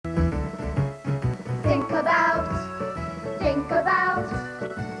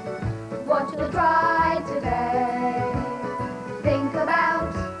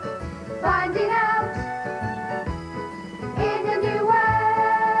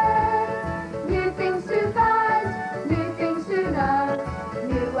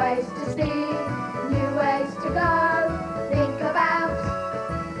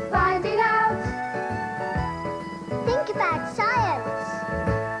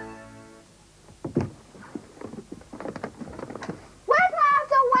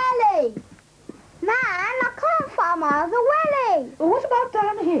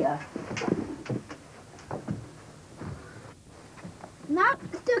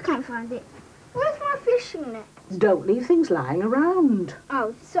can't find it. Where's my fishing net? Don't leave things lying around.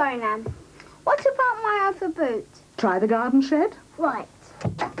 Oh, sorry, Nan. What about my other boot? Try the garden shed. Right.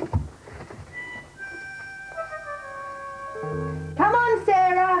 Come on,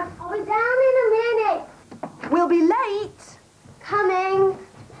 Sarah. I'll be down in a minute. We'll be late. Coming.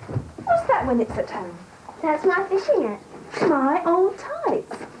 What's that when it's at home? That's my fishing net. My old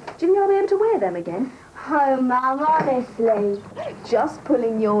tights. Do you think I'll be able to wear them again? Oh, Mum, honestly. Just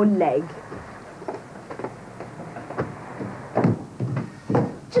pulling your leg.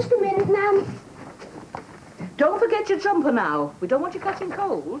 Just a minute, Nan. Don't forget your jumper now. We don't want you catching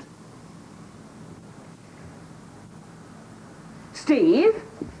cold. Steve?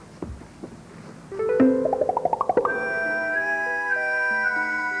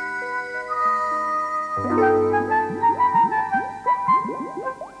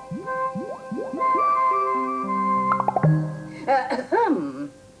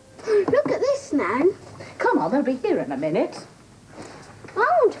 Look at this, Nan. Come on, they'll be here in a minute. I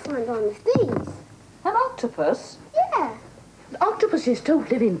want to find one of these. An octopus? Yeah. Octopuses don't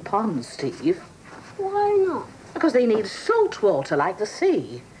live in ponds, Steve. Why not? Because they need salt water like the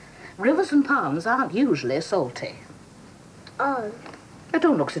sea. Rivers and ponds aren't usually salty. Oh. Now,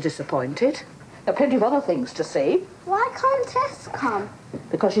 don't look so disappointed. There are plenty of other things to see. Why can't Tess come?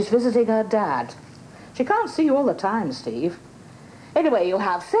 Because she's visiting her dad. She can't see you all the time, Steve. Anyway, you'll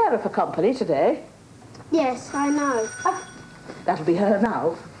have Sarah for company today. Yes, I know. That'll be her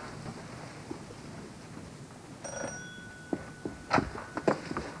now.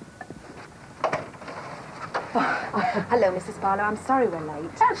 Hello, Mrs. Barlow. I'm sorry we're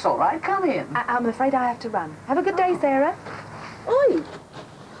late. That's all right. Come in. I'm afraid I have to run. Have a good day, Sarah. Oi.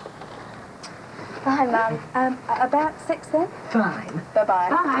 Bye, Mum. About 6 then? Fine. Bye-bye.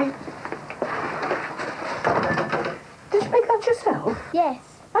 Bye. Did you make that yourself? Yes.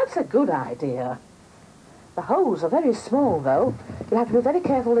 That's a good idea. The holes are very small, though. You'll have to be very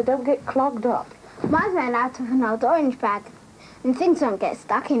careful they don't get clogged up. Mine's made out of an old orange bag, and things don't get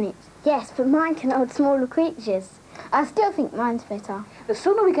stuck in it. Yes, but mine can hold smaller creatures. I still think mine's better. The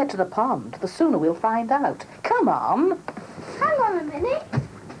sooner we get to the pond, the sooner we'll find out. Come on. Hang on a minute.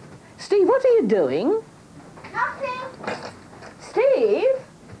 Steve, what are you doing? Nothing. Steve?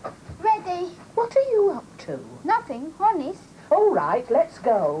 Ready. What are you up to? Nothing, honest. All right, let's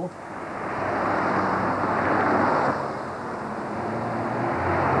go.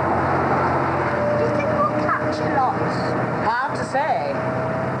 Do you think we'll catch a lot? Hard to say. I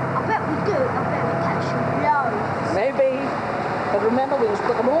bet we do. I bet we catch loads. Maybe. But remember, we must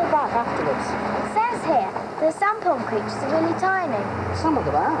put them all back afterwards. It says here, the sand pond creatures are really tiny. Some of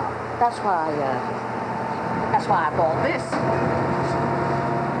them are. That's why I bought this.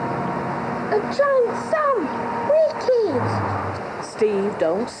 A giant sun. Wicked. Steve,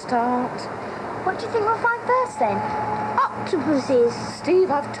 don't start. What do you think we'll find first then? Octopuses.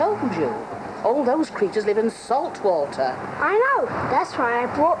 Steve, I've told you. All those creatures live in salt water. I know. That's why I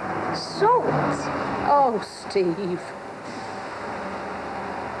brought salt. Oh, Steve.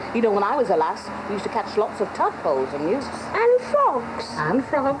 You know, when I was a lass, we used to catch lots of tadpoles and newts. And frogs. And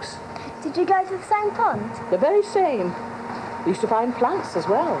frogs. Did you go to the same pond? The very same. We used to find plants as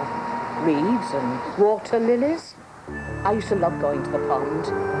well. Reeds and water lilies. I used to love going to the pond.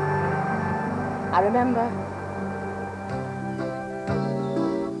 I remember.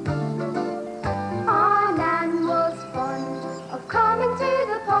 Our Nan was fond of coming to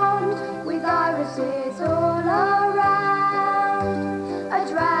the pond with irises all around. A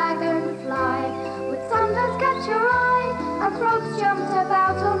dragonfly would sometimes catch her eye, and frogs jumped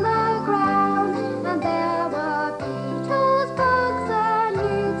about on the ground. And there were beetles, bugs, and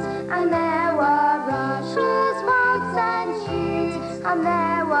newts, and there were rushes, moths, and shoots, and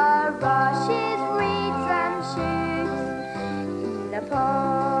there were rushes, reeds, and shoots in the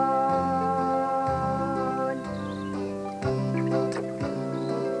pond.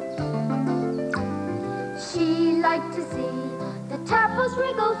 She liked to see the tadpoles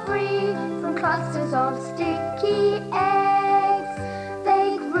wriggle free from clusters of sticky eggs.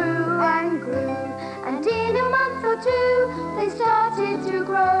 They grew and grew, and in a month or two, they started to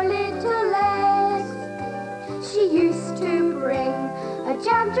grow little legs. She used to bring a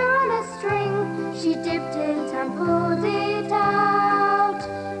jam jar on a string. She dipped it and pulled it out.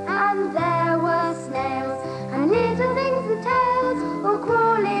 And there were snails and little things with tails, all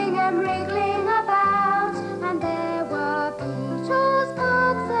crawling and wriggling about. And there were beetles,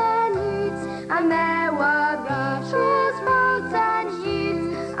 bugs, and newts, and there were rushes, bugs, and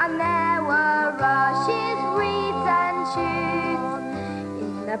shoots, and there were rushes, reeds, and shoots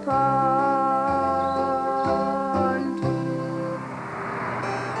in the pond.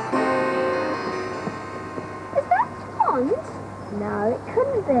 No, it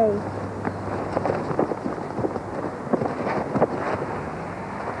couldn't be.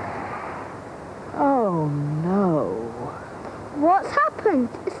 Oh, no. What's happened?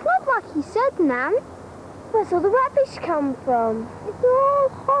 It's not like you said, Nan. Where's all the rubbish come from? It's all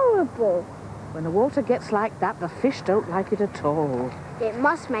horrible. When the water gets like that, the fish don't like it at all. It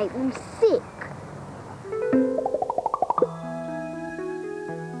must make them sick.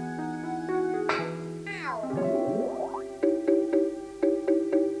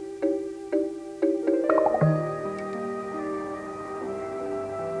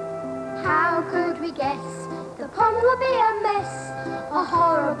 How could we guess the pond will be a mess? A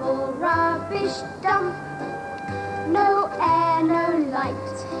horrible rubbish dump. No air, no light.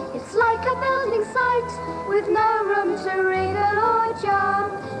 It's like a building site with no room to wriggle or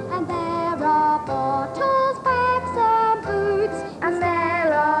jump. And there are bottles, bags and boots. And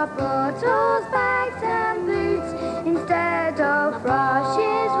there are bottles, bags and boots. Instead of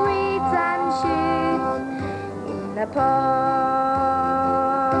brushes, reeds and shoes. In the pond.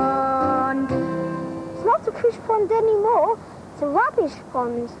 It's not a fish pond anymore. It's a rubbish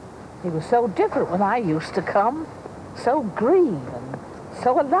pond. It was so different when I used to come. So green and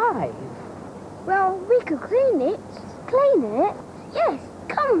so alive. Well, we could clean it. Clean it? Yes.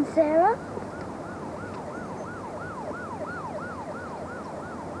 Come on, Sarah.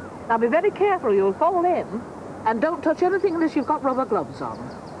 Now be very careful, you'll fall in. And don't touch anything unless you've got rubber gloves on.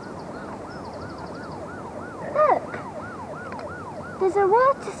 Look. There's a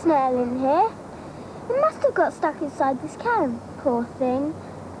water snail in here. It must have got stuck inside this can, poor thing.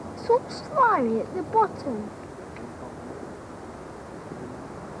 It's all slimy at the bottom.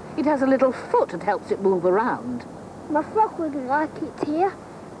 It has a little foot that helps it move around. My frog wouldn't like it here.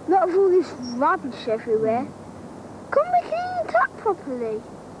 Not with all this rubbish everywhere. Couldn't we clean it up properly?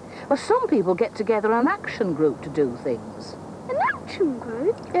 Well, some people get together an action group to do things. An action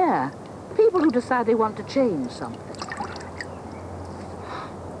group? Yeah, people who decide they want to change something.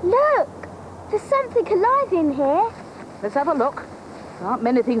 Look! There's something alive in here. Let's have a look. There aren't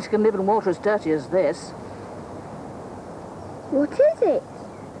many things can live in water as dirty as this. What is it?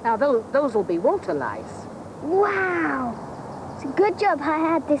 Now, those will be water lice. Wow! It's a good job I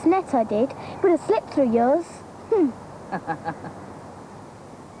had this net I did. Would have slipped through yours.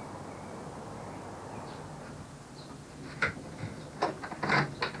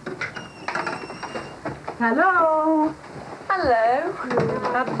 Hello. Hello.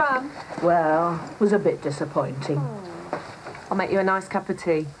 Had fun? Well, it was a bit disappointing. I'll make you a nice cup of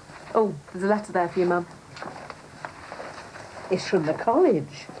tea. Oh, there's a letter there for you, Mum. It's from the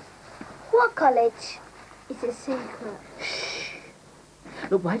college. What college? It's a secret. Shh.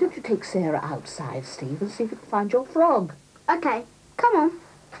 Look, why don't you take Sarah outside, Steve, and see if you can find your frog? Okay, come on.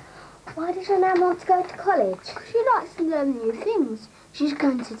 Why does your nan want to go to college? Because she likes to learn new things. She's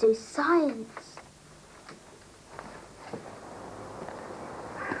going to do science.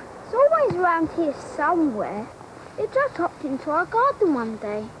 It's always around here somewhere. It just hopped into our garden one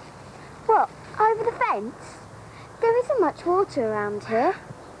day. What, over the fence? There isn't much water around here.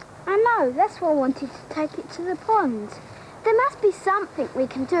 I know, that's why I wanted to take it to the pond. There must be something we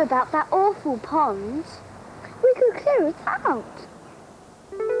can do about that awful pond. We could clear it out.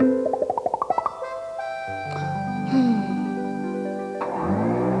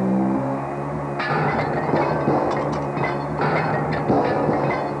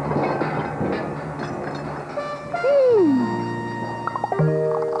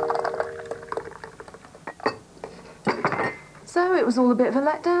 So it was all a bit of a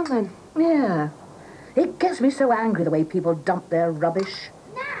letdown then? Yeah. It gets me so angry the way people dump their rubbish.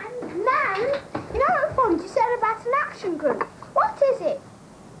 Nan, you know at the pond you said about an action group. What is it?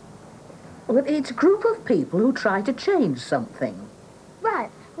 Well, it's a group of people who try to change something.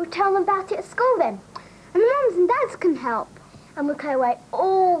 Right, we'll tell them about it at school then. And the mums and dads can help. And we'll clear away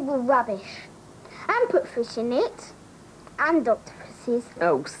all the rubbish. And put fish in it. And octopuses.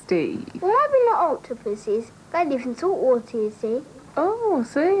 Oh, Steve. Well, maybe not octopuses. They live in salt water, you see. Oh, I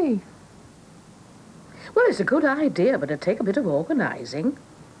see. Well, it's a good idea, but it'd take a bit of organising.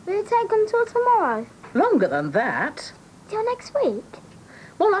 Will it take until tomorrow? Longer than that. Till next week?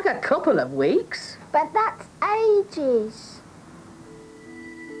 More like a couple of weeks. But that's ages.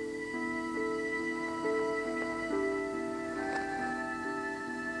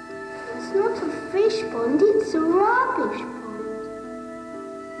 It's not a fish pond, it's a rubbish pond.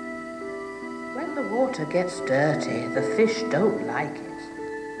 When the water gets dirty, the fish don't like it.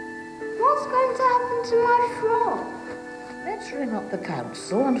 What's going to happen to my frog? Let's ring up the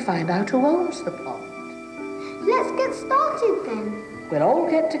council and find out who owns the pond. Let's get started then. We'll all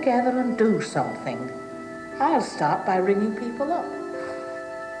get together and do something. I'll start by ringing people up.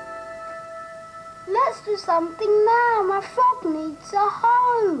 Let's do something now. My frog needs a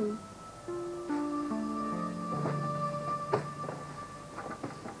home.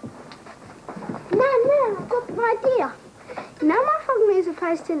 No, I've got an idea. Now my frog needs a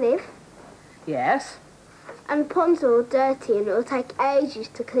place to live. Yes? And the pond's all dirty and it'll take ages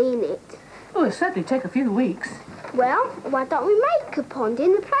to clean it. Oh, it'll certainly take a few weeks. Well, why don't we make a pond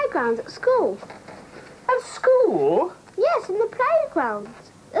in the playground at school? At school? Yes, in the playground.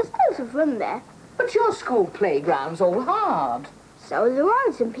 There's loads of room there. But your school playground's all hard. So are the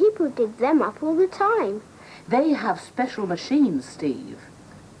ones, and people dig them up all the time. They have special machines, Steve.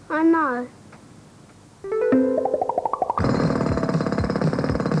 I know.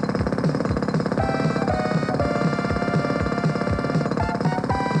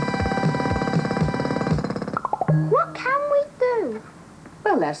 What can we do?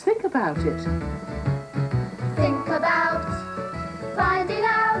 Well, let's think about it. Think about finding